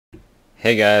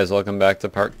Hey guys, welcome back to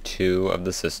part 2 of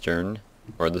the Cistern,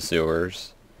 or the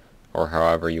sewers, or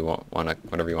however you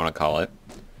whatever you want to call it.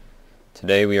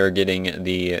 Today we are getting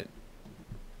the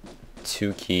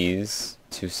two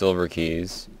silver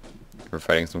keys. We're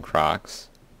fighting some crocs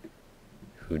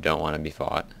who don't want to be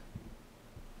fought.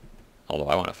 Although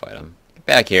I want to fight them. Get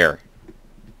back here!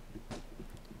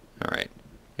 Alright.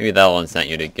 Maybe that'll incent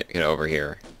you to get over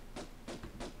here.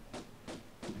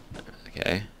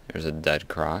 Okay, there's a dead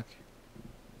croc.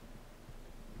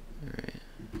 Alright,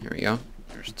 here we go.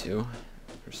 There's two.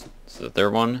 There's the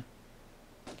third one.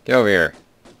 Get over here.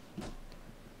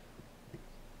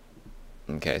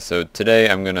 Okay, so today I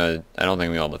don't think I'm gonna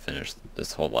be able to finish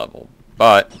this whole level,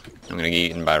 but I'm gonna get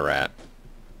eaten by a rat.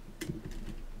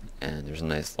 And there's a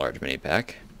nice large mini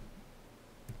pack.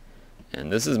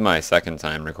 And this is my second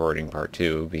time recording part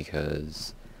 2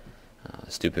 because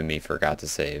stupid me forgot to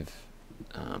save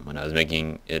when I was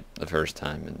making it the first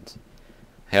time, and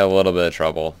I had a little bit of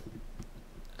trouble.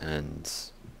 And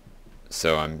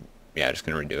so I'm just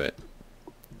gonna redo it.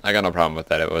 I got no problem with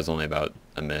that. It was only about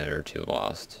a minute or two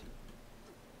lost.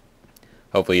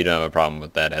 Hopefully you don't have a problem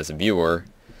with that as a viewer.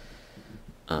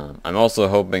 I'm also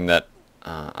hoping that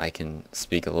I can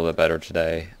speak a little bit better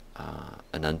today.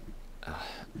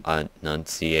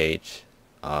 Enunciate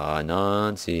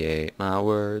my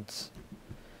words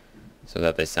so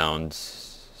that they sound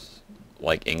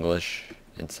like English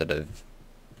instead of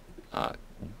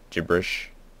gibberish.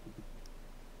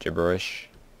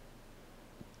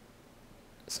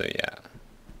 So yeah.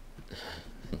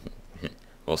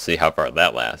 We'll see how far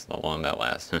that lasts, how long that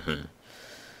lasts. So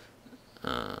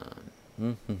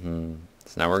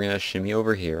now we're gonna shimmy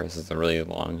over here. This is a really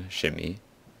long shimmy.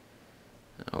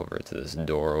 Over to this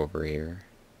door over here.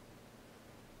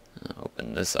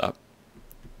 Open this up.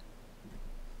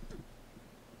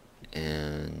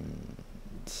 And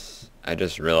I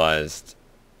just realized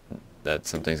that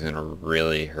something's gonna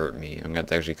really hurt me. I'm gonna have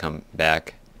to actually come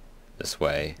back this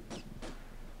way.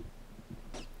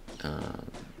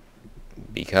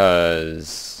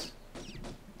 Because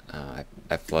I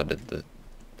flooded the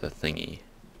thingy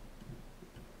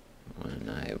when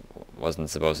I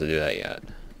wasn't supposed to do that yet.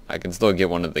 I can still get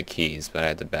one of the keys, but I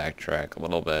had to backtrack a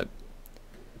little bit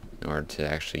in order to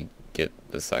actually get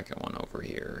the second one over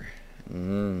here.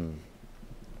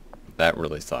 That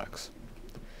really sucks.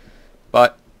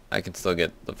 But I can still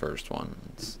get the first one.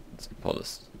 Let's pull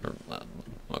this.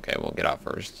 Okay, we'll get out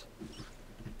first.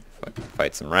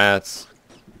 Fight some rats.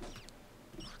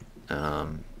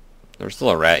 There's still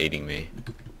a rat eating me.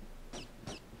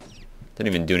 Didn't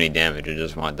even do any damage. It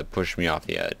just wanted to push me off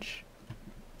the edge.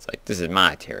 It's like, this is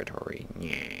my territory.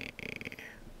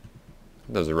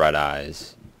 Those are red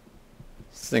eyes.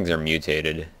 These things are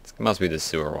mutated. It must be the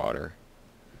sewer water.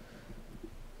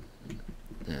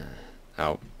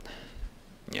 Oh.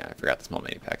 Yeah, I forgot the small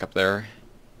mini pack up there.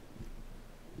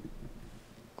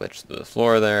 Glitched through the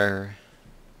floor there.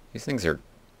 These things are...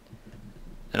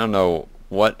 I don't know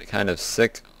what kind of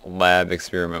sick lab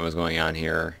experiment was going on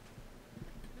here.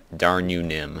 Darn you,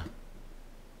 Nim.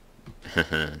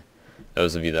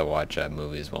 Those of you that watch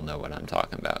movies will know what I'm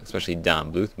talking about, especially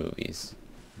Don Bluth movies.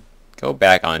 Go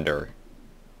back under.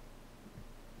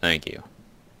 Thank you.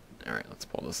 Alright, let's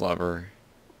pull this lever.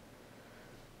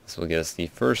 This will get us the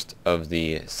first of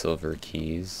the silver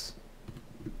keys.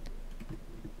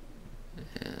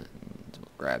 And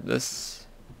we'll grab this.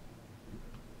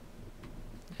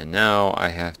 And now I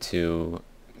have to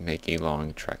make a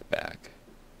long trek back,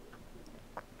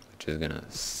 which is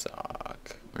gonna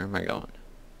suck. Where am I going?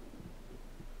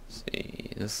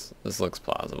 See, this looks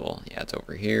plausible. Yeah, it's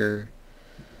over here.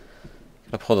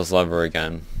 Gonna pull this lever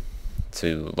again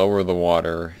to lower the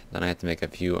water. Then I have to make a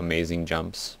few amazing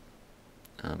jumps.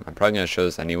 I'm probably gonna show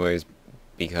this anyways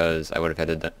because I would have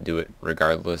had to do it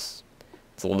regardless.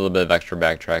 It's a little bit of extra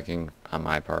backtracking on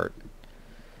my part,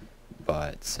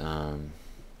 but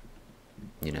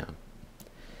you know,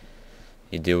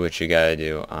 you do what you gotta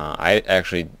do. I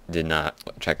actually did not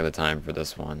check the time for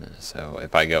this one, so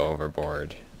if I go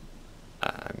overboard,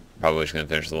 I'm probably just gonna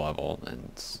finish the level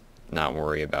and not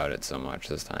worry about it so much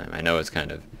this time. I know it's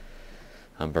kind of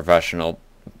unprofessional,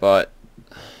 but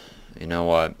you know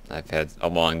what? I've had a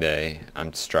long day.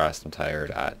 I'm stressed. I'm tired.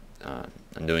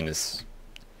 I'm doing this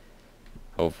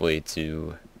hopefully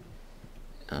to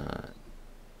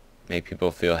make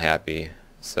people feel happy.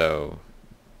 So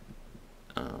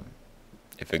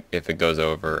if it goes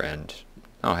over and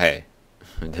oh hey,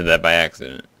 I did that by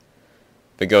accident.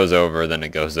 If it goes over, then it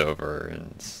goes over,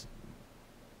 and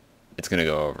it's gonna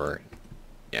go over.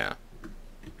 Yeah.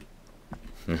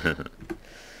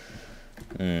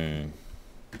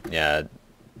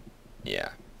 Yeah.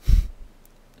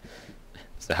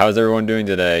 So how's everyone doing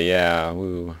today? Yeah,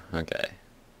 woo. Okay.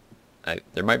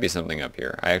 There might be something up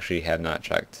here. I actually have not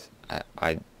checked.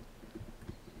 I'm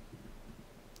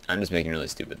just making really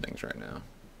stupid things right now.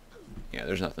 Yeah,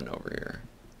 there's nothing over here.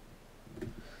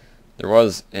 There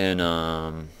was in,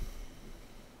 oh,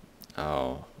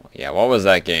 yeah, what was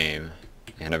that game?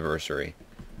 Anniversary.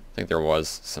 I think there was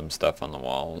some stuff on the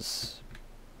walls.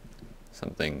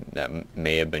 Something that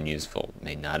may have been useful,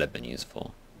 may not have been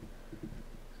useful.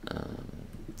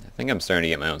 I think I'm starting to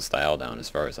get my own style down as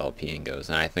far as LPing goes,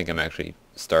 and I think I'm actually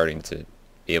starting to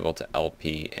be able to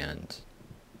LP and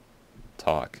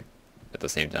talk at the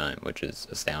same time, which is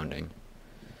astounding.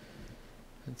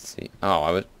 Let's see.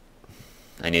 Oh,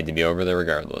 I need to be over there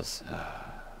regardless.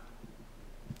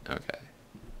 Okay.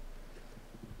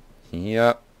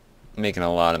 Yep. Making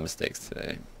a lot of mistakes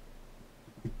today.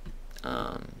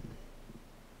 I'd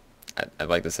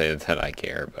like to say that I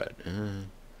care, but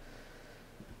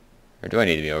or do I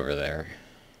need to be over there?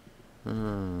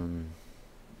 My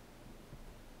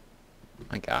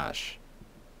gosh.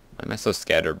 Why am I so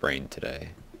scatterbrained today?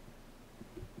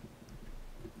 You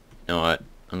know what?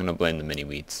 I'm gonna blame the mini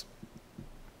wheats.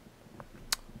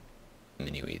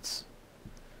 Mini wheats.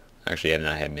 Actually, I have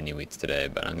not had mini wheats today,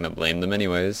 but I'm gonna blame them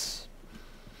anyways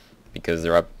because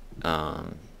they're up.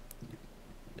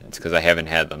 It's because I haven't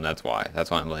had them. That's why. That's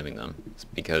why I'm blaming them. It's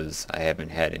because I haven't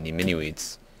had any mini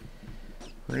wheats.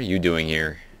 What are you doing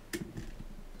here?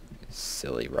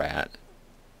 Silly rat.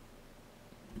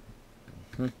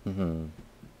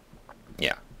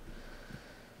 Yeah.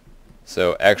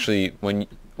 So actually, when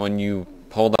you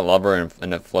pull that lever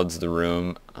and it floods the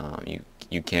room,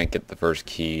 you can't get the first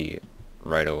key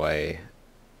right away.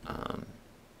 You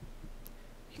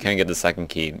can't get the second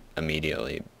key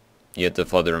immediately. You have to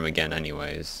flood the room again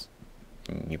anyways.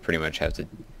 You pretty much have to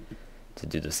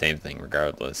do the same thing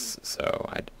regardless. So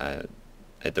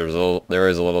there is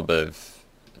a little bit of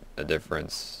a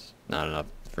difference, not enough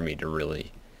for me to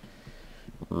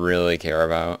really care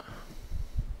about.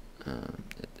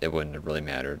 It wouldn't have really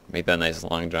mattered. Make that nice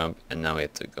long jump, and now we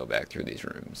have to go back through these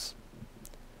rooms.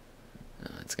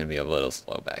 It's going to be a little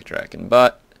slow backtracking,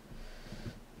 but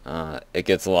it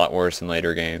gets a lot worse in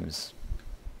later games.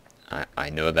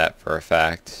 I know that for a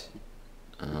fact.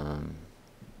 So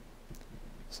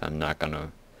I'm not going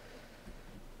to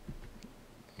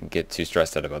get too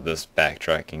stressed out about this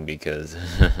backtracking because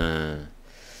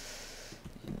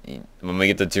when we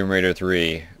get to Tomb Raider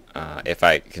 3, if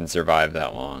I can survive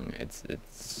that long, it's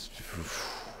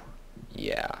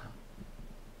yeah.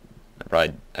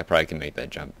 I probably can make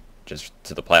that jump just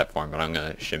to the platform, but I'm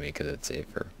gonna shimmy because it's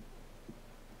safer.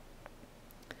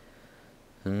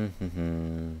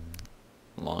 Long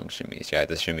shimmies. Yeah, I have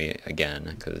to shimmy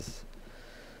again because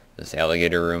this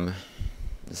alligator room.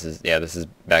 This is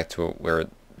back to where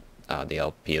the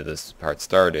LP of this part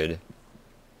started.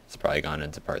 It's probably gone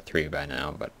into part 3 by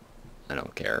now, but I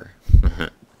don't care.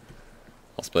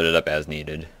 I'll split it up as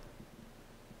needed.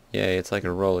 Yay, it's like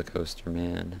a roller coaster,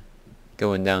 man.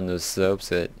 Going down those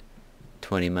slopes at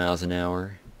 20 miles an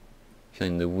hour.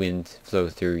 Feeling the wind flow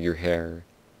through your hair.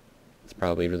 It's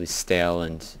probably really stale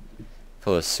and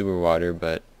full of sewer water,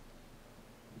 but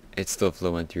it's still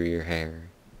flowing through your hair.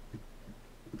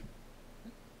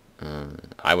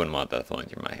 I wouldn't want that flowing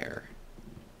through my hair.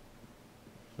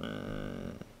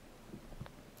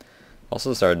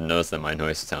 Also started to notice that my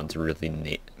voice sounds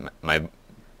really my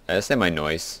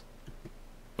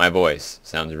voice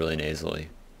sounds really nasally.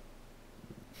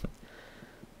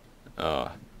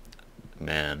 Oh,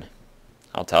 man.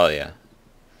 I'll tell you.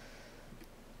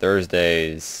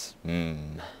 Thursdays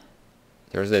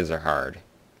are hard.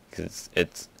 Because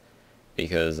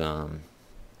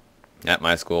at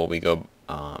my school we go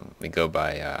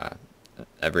by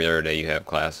every other day you have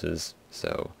classes,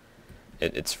 so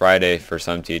it's Friday for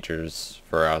some teachers,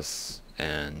 for us,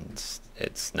 and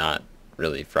it's not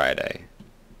really Friday,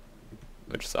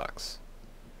 which sucks.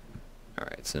 All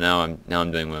right, so now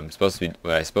I'm doing what I was supposed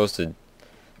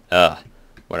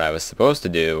to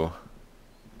do,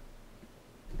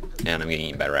 and I'm getting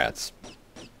eaten by rats.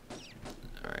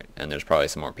 All right, and there's probably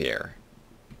some more Pierre.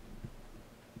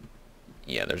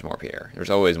 Yeah, there's more Pierre. There's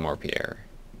always more Pierre.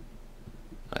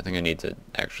 I think I need to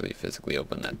actually physically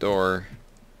open that door.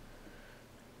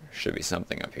 There should be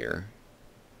something up here.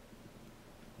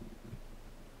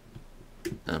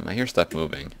 I hear stuff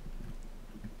moving.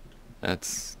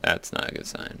 That's not a good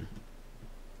sign.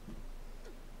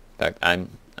 In fact,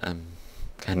 I'm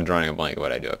kind of drawing a blank of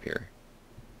what I do up here.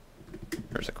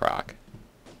 There's a croc.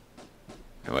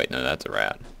 Oh wait, no, that's a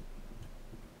rat.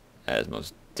 That is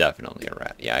most definitely a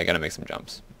rat. Yeah, I gotta make some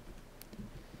jumps.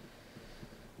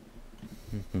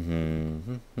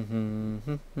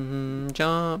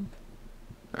 Jump.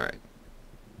 Alright.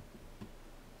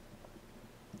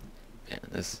 Man,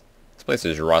 this place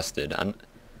is rusted.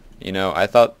 You know, I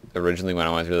thought originally when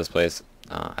I went through this place,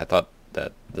 I thought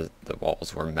that the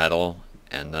walls were metal,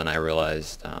 and then I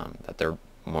realized that they're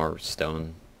more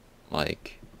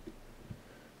stone-like.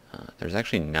 There's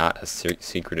actually not a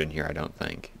secret in here, I don't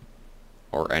think,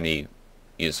 or any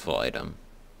useful item,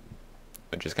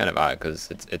 which is kind of odd because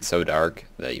it's so dark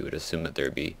that you would assume that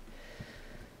there'd be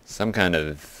some kind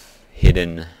of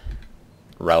hidden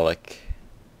relic.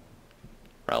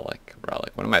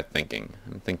 What am I thinking?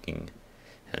 I'm thinking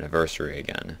anniversary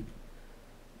again.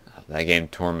 That game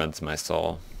torments my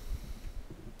soul.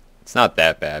 It's not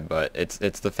that bad, but it's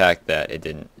the fact that it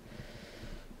didn't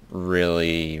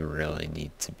really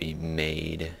need to be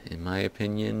made, in my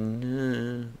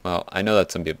opinion. Well, I know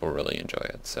that some people really enjoy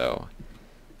it, so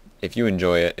if you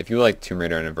enjoy it, if you like Tomb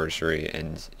Raider Anniversary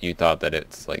and you thought that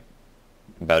it's like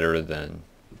better than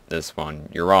this one,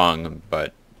 you're wrong,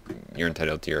 but you're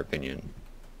entitled to your opinion.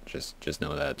 Just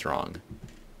know that it's wrong.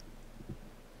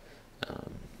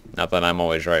 Not that I'm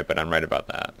always right, but I'm right about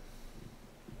that.